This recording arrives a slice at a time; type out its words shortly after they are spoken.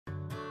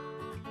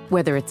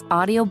Whether it's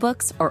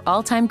audiobooks or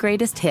all-time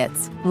greatest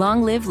hits,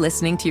 long live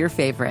listening to your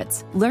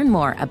favorites. Learn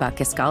more about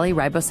Kisqali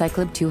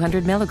Ribociclib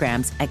 200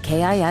 milligrams at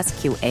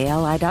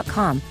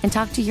KISQALI.com and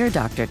talk to your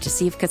doctor to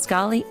see if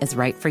Kisqali is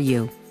right for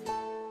you.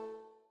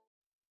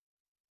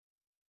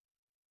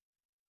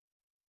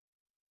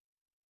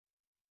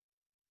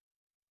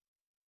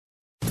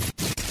 I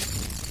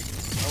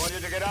want you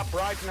to get up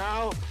right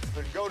now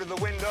and go to the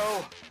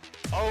window,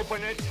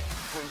 open it,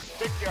 and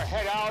stick your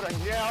head out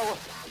and yell,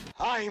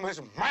 "I'm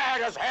as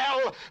mad as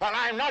hell, and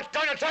I'm not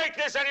going to take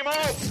this anymore!"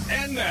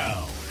 And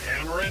now,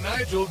 Hammer and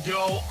Nigel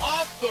go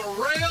off the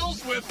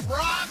rails with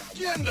Rob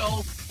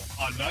Kendall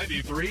on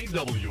 93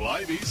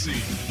 WIBC.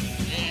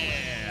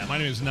 Yeah, my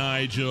name is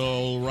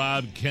Nigel.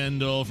 Rob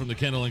Kendall from the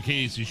Kendall and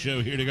Casey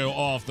Show here to go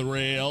off the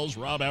rails.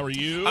 Rob, how are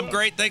you? I'm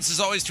great. Thanks as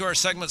always to our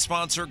segment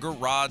sponsor,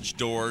 Garage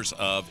Doors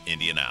of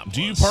Indianapolis.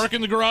 Do you park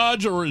in the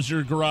garage, or is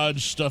your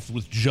garage stuffed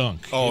with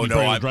junk? Oh, no.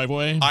 I'm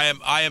driveway?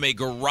 I am a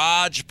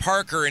garage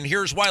parker, and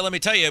here's why. Let me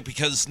tell you,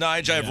 because,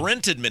 Nigel, I've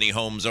rented many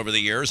homes over the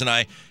years, and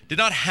I did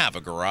not have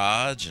a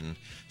garage, and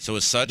so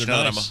as such,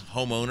 now that I'm a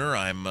homeowner,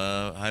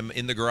 I'm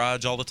in the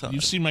garage all the time.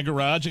 You've seen my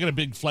garage. I got a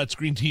big flat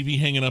screen TV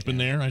hanging up in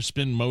there. I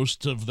spend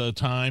most of the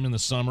time in the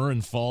summer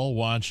and fall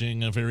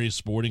watching various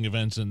sporting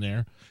events in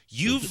there.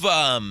 You've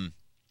got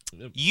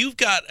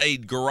a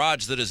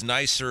garage that is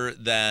nicer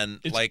than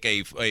like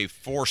a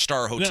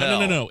 4-star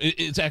hotel. No.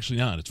 It's actually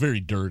not. It's very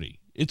dirty.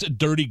 It's a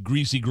dirty,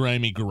 greasy,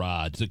 grimy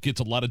garage that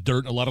gets a lot of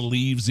dirt, a lot of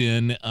leaves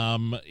in.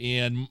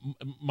 And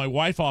my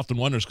wife often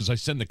wonders, because I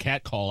send the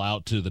cat call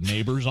out to the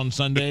neighbors on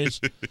Sundays.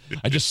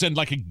 I just send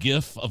like a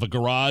GIF of a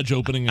garage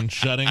opening and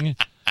shutting.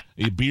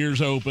 The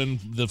beer's open,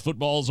 the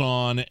football's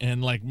on,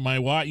 and like my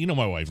wife,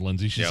 my wife,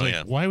 Lindsay, she's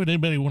why would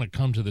anybody want to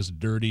come to this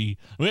dirty?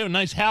 We have a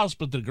nice house,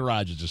 but the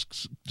garage is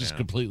just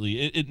completely,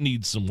 it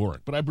needs some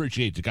work. But I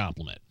appreciate the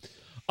compliment.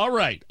 All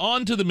right,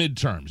 on to the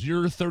midterms.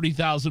 Your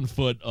 30,000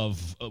 foot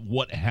of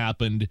what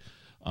happened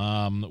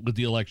with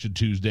the election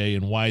Tuesday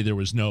and why there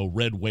was no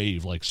red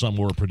wave like some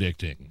were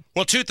predicting.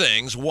 Well, two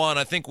things. One,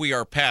 I think we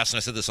are past, and I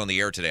said this on the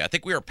air today, I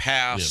think we are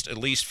past, at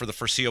least for the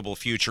foreseeable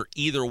future,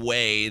 either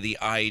way, the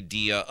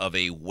idea of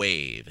a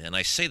wave. And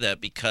I say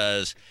that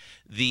because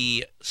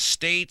the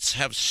states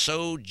have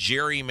so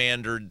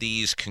gerrymandered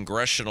these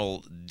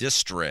congressional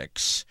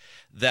districts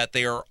that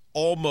they are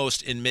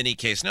almost in many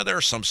cases. Now, there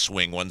are some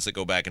swing ones that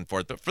go back and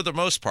forth, but for the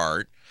most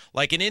part,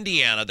 like in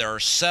Indiana, there are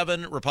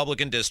 7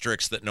 Republican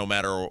districts that no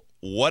matter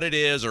what it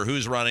is or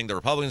who's running, the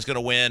Republican's going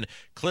to win.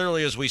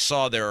 Clearly, as we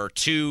saw, there are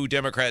 2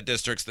 Democrat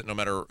districts that no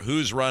matter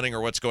who's running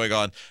or what's going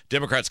on,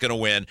 Democrat's going to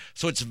win.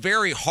 So it's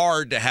very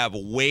hard to have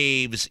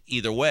waves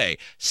either way.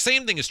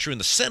 Same thing is true in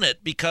the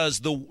Senate because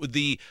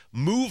the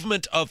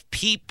movement of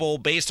people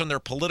based on their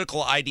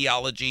political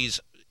ideologies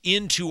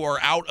into or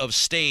out of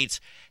states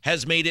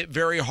has made it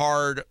very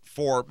hard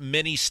for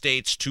many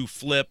states to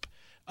flip,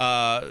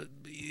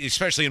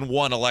 especially in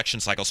one election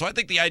cycle. So I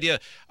think the idea,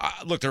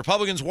 look, the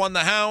Republicans won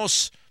the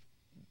House.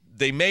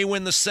 They may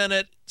win the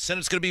Senate.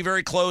 Senate's going to be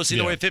very close,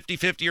 either way,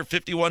 50-50 or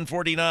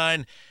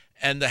 51-49.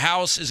 And the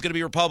House is going to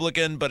be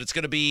Republican, but it's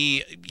going to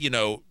be,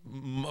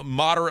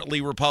 moderately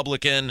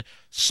Republican.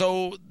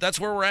 So that's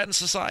where we're at in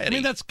society. I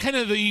mean, that's kind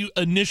of the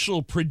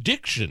initial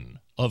prediction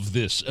of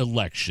this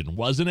election,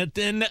 wasn't it?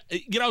 Then,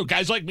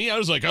 guys like me, I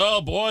was like,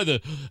 oh boy,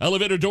 the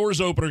elevator doors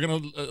open are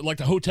going to, like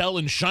the hotel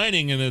in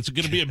Shining, and it's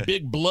going to be a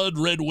big blood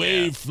red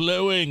wave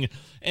flowing.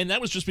 And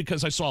that was just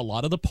because I saw a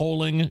lot of the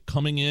polling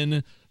coming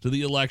in to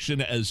the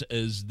election as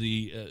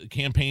the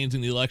campaigns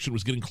in the election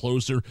was getting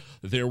closer.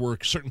 There were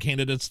certain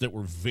candidates that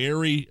were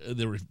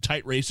there were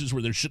tight races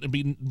where there shouldn't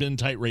have been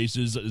tight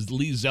races.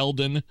 Lee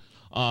Zeldin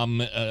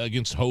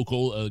against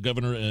Hochul,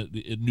 governor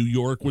in New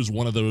York, was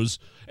one of those.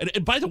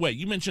 And by the way,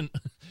 you mentioned,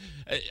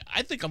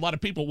 I think a lot of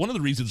people, one of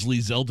the reasons Lee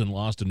Zeldin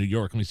lost in New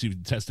York, let me see if you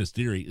can test this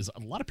theory, is a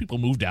lot of people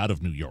moved out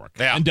of New York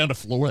and down to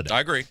Florida. I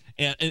agree.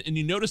 And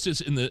you notice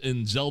this in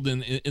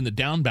Zeldin, in the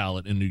down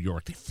ballot in New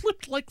York. They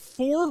flipped like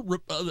 4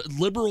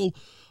 liberal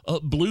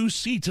blue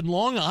seats in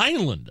Long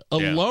Island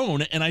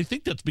alone, and I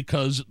think that's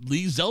because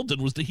Lee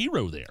Zeldin was the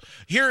hero there.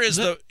 Here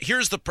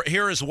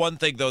is one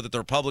thing though that the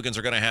Republicans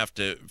are going to have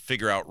to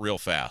figure out real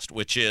fast,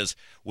 which is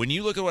when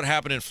you look at what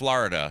happened in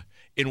Florida,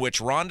 in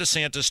which Ron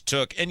DeSantis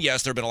took, and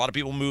yes, there have been a lot of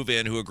people move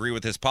in who agree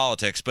with his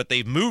politics, but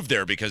they've moved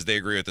there because they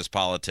agree with his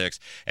politics,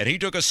 and he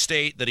took a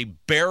state that he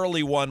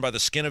barely won by the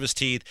skin of his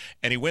teeth,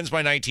 and he wins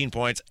by 19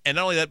 points, and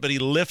not only that, but he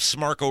lifts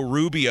Marco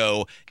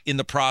Rubio in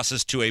the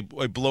process to a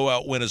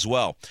blowout win as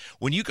well.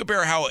 When you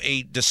compare how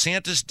a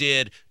DeSantis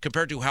did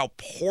compared to how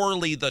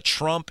poorly the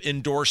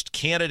Trump-endorsed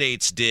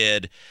candidates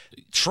did,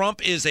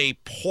 Trump is a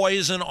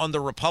poison on the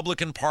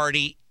Republican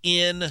Party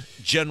in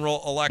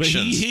general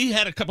elections. But he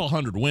had a couple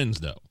hundred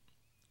wins, though.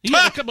 He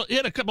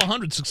had a couple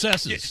hundred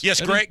successes. Yes,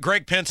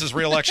 Greg Pence's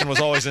reelection was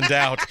always in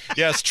doubt.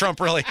 Yes, Trump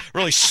really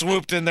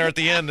swooped in there at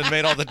the end and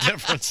made all the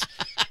difference.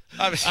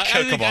 I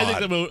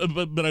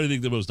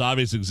think the most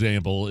obvious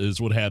example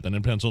is what happened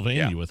in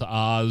Pennsylvania with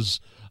Oz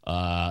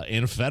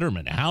and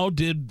Fetterman. How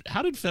did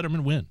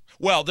Fetterman win?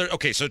 Well,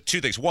 so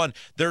two things. One,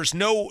 there's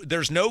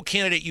no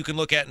candidate you can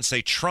look at and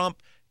say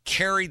Trump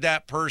carried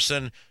that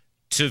person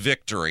to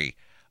victory.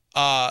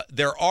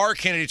 There are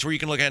candidates where you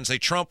can look at and say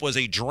Trump was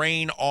a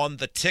drain on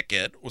the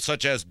ticket,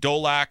 such as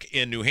Dolac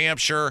in New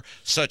Hampshire,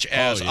 such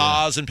as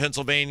Oz in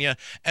Pennsylvania.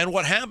 And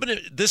what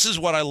happened, this is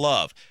what I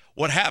love.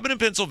 What happened in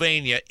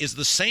Pennsylvania is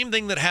the same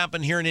thing that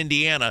happened here in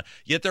Indiana,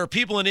 yet there are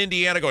people in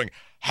Indiana going,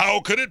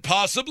 how could it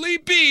possibly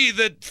be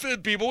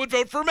that people would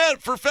vote for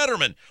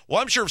Fetterman?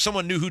 Well, I'm sure if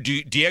someone knew who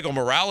Diego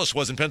Morales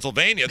was in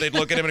Pennsylvania, they'd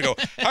look at him and go,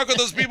 how could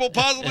those people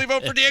possibly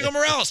vote for Diego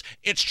Morales?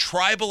 It's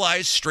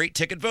tribalized straight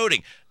ticket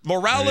voting.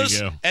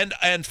 Morales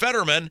and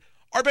Fetterman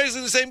are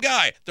basically the same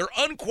guy. They're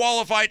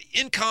unqualified,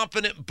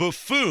 incompetent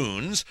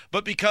buffoons,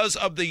 but because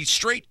of the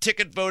straight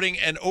ticket voting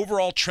and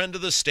overall trend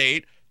of the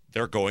state,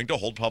 they're going to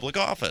hold public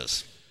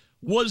office.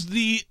 Was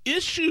the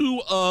issue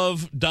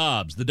of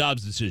Dobbs, the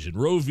Dobbs decision,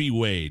 Roe v.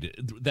 Wade,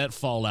 that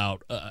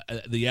fallout,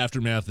 the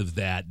aftermath of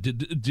that,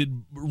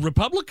 did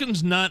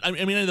Republicans not, I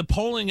mean, in the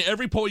polling,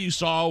 every poll you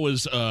saw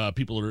was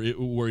people are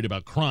worried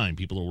about crime,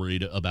 people are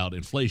worried about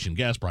inflation,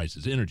 gas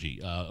prices,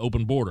 energy,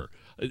 open border.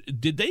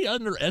 Did they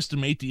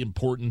underestimate the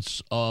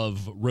importance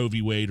of Roe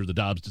v. Wade or the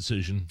Dobbs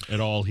decision at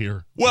all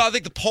here? Well, I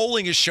think the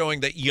polling is showing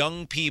that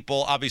young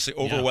people obviously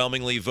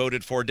overwhelmingly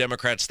voted for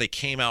Democrats. They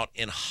came out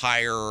in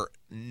higher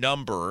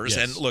numbers.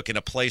 And look, in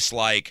a place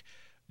like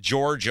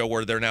Georgia,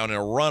 where they're now in a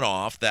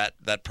runoff,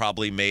 that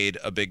probably made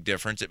a big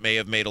difference. It may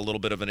have made a little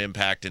bit of an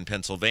impact in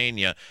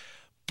Pennsylvania.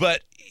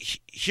 But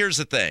here's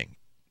the thing.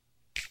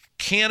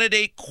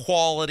 Candidate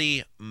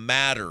quality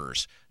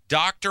matters.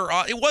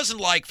 It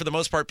wasn't like, for the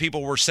most part,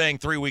 people were saying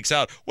 3 weeks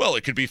out, well,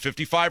 it could be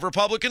 55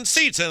 Republican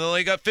seats, and then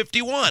they got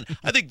 51.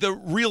 I think the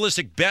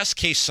realistic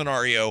best-case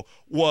scenario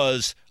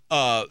was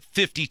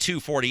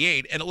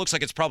 52-48, and it looks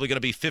like it's probably going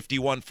to be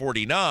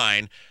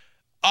 51-49.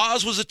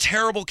 Oz was a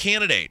terrible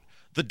candidate.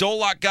 The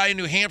Dolac guy in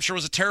New Hampshire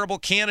was a terrible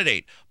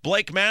candidate.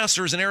 Blake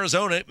Masters in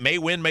Arizona may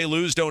win, may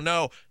lose, don't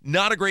know.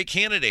 Not a great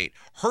candidate.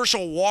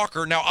 Herschel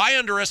Walker. Now,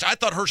 I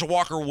thought Herschel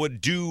Walker would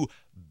do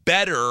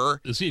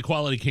better. Is he a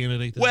quality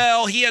candidate, though?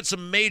 Well, he had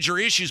some major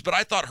issues, but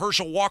I thought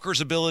Herschel Walker's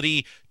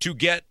ability to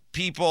get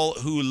people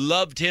who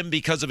loved him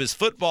because of his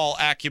football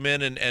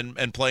acumen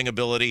and playing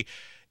ability,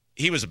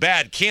 he was a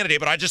bad candidate,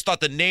 but I just thought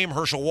the name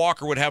Herschel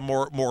Walker would have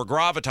more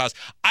gravitas.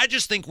 I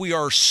just think we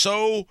are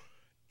so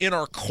in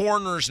our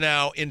corners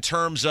now in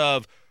terms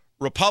of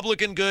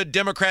Republican good,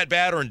 Democrat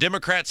bad, or in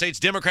Democrat states,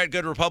 Democrat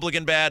good,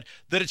 Republican bad,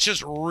 that it's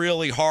just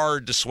really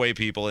hard to sway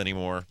people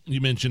anymore. You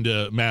mentioned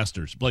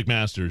Blake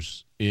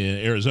Masters in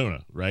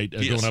Arizona, right?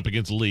 Going up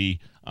against Lee.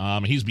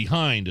 He's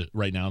behind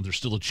right now. There's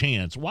still a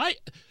chance. Why?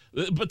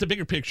 But the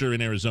bigger picture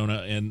in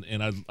Arizona, and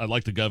I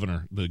like the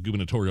governor, the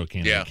gubernatorial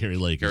candidate, Carrie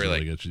Lake.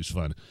 She's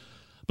fun.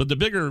 But the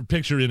bigger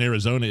picture in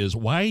Arizona is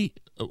why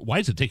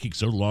is it taking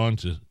so long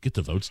to get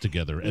the votes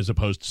together as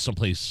opposed to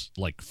someplace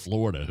like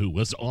Florida, who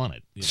was on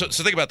it? So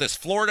think about this.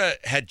 Florida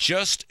had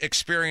just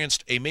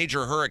experienced a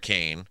major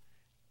hurricane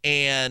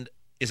and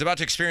is about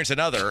to experience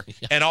another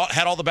and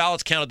had all the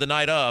ballots counted the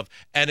night of,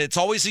 and it's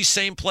always these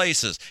same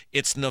places.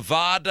 It's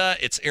Nevada,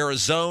 it's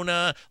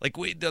Arizona.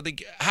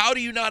 How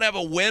do you not have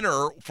a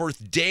winner for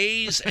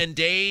days and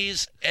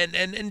days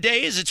and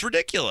days? It's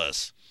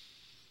ridiculous.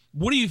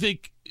 What do you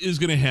think is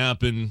going to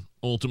happen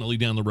ultimately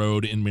down the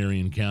road in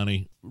Marion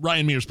County?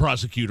 Ryan Mears,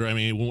 prosecutor, I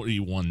mean, he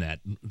won that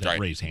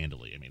race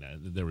handily. I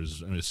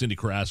mean, Cindy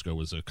Carrasco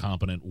was a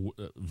competent,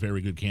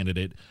 very good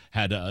candidate,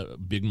 had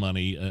big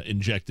money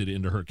injected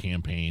into her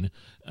campaign.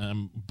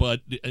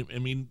 But, I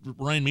mean,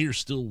 Ryan Mears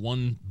still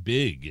won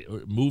big.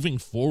 Moving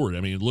forward, I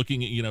mean,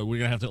 looking at, we're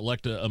going to have to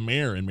elect a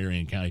mayor in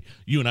Marion County.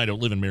 You and I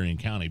don't live in Marion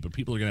County, but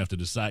people are going to have to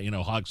decide,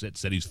 Hogsett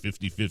said he's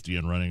 50-50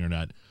 on running or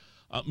not.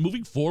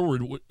 Moving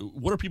forward,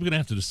 what are people going to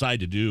have to decide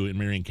to do in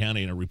Marion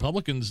County? And are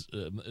Republicans,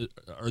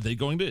 are they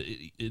going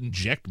to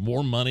inject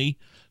more money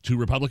to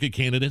Republican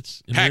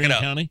candidates in Marion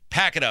County?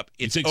 Pack it up.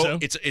 You think so?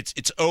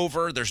 It's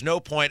over. There's no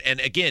point. And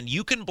again,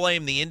 you can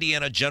blame the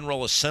Indiana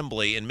General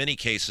Assembly in many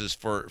cases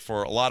for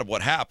a lot of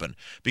what happened,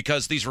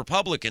 because these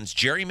Republicans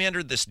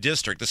gerrymandered this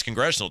district, this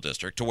congressional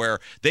district, to where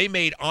they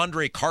made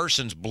Andre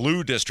Carson's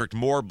blue district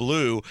more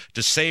blue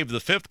to save the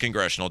 5th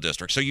congressional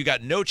district. So you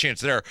got no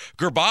chance there.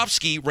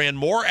 Grabowski ran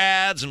more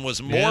ads and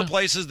was more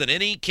places than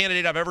any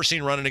candidate I've ever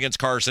seen running against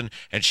Carson,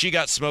 and she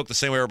got smoked the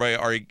same way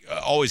everybody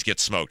always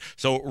gets smoked.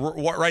 So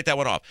write that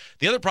one off.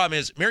 The other problem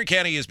is Marion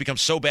County has become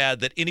so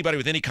bad that anybody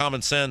with any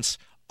common sense,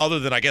 other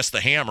than, I guess, the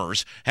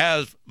Hammers,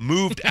 have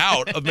moved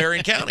out of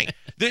Marion County.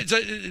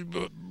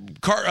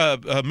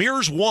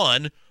 Mears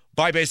won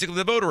by basically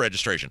the voter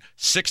registration,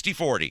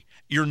 60-40.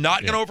 You're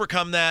not going to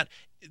overcome that.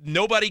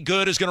 nobody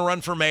good is going to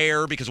run for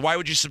mayor because why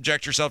would you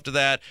subject yourself to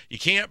that? You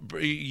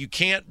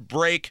can't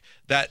break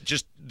that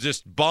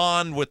just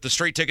bond with the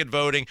straight ticket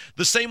voting.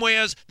 The same way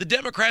as the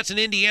Democrats in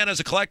Indiana as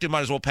a collective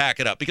might as well pack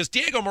it up because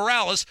Diego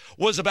Morales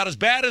was about as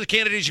bad as a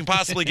candidate as you can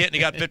possibly get, and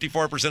he got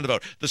 54% of the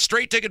vote. The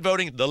straight ticket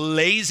voting, the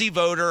lazy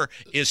voter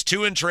is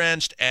too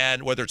entrenched,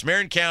 and whether it's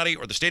Marion County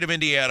or the state of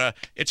Indiana,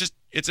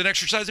 it's an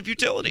exercise of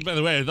futility. By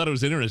the way, I thought it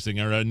was interesting.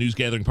 Our news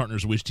gathering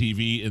partners, Wish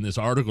TV, in this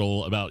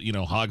article about,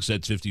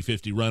 Hogsett's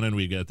 50-50 running.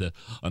 We got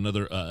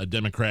another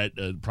Democrat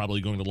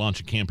probably going to launch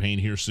a campaign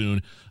here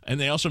soon. And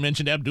they also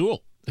mentioned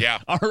Abdul. Yeah.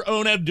 Our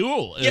own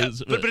Abdul. Yeah,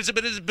 but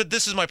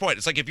this is my point.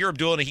 It's like if you're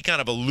Abdul, and he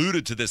kind of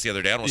alluded to this the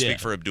other day. I don't want to speak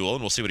for Abdul,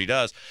 and we'll see what he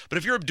does. But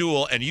if you're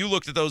Abdul and you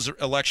looked at those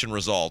election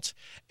results,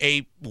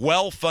 a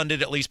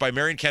well-funded, at least by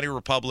Marion County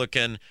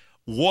Republican,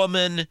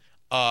 woman,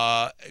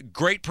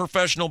 great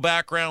professional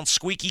background,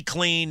 squeaky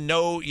clean,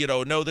 no,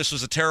 this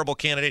was a terrible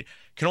candidate,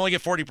 can only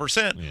get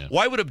 40%. Yeah.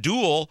 Why would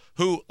Abdul,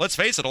 who, let's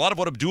face it, a lot of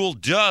what Abdul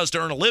does to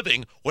earn a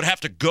living would have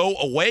to go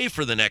away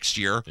for the next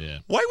year? Yeah.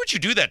 Why would you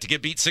do that to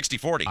get beat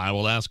 60-40? I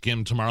will ask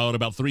him tomorrow at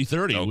about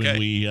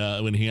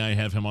 3:30 when I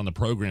have him on the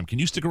program. Can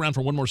you stick around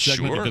for one more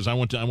segment? Sure. Because I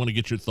want to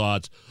get your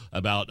thoughts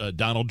about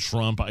Donald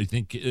Trump. I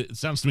think it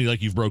sounds to me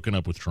like you've broken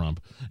up with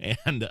Trump,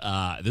 and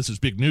this is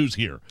big news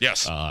here.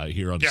 Yes.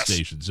 Here on the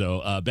station.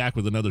 So back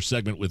with another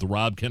segment with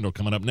Rob Kendall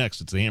coming up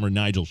next. It's the Hammer and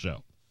Nigel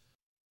Show.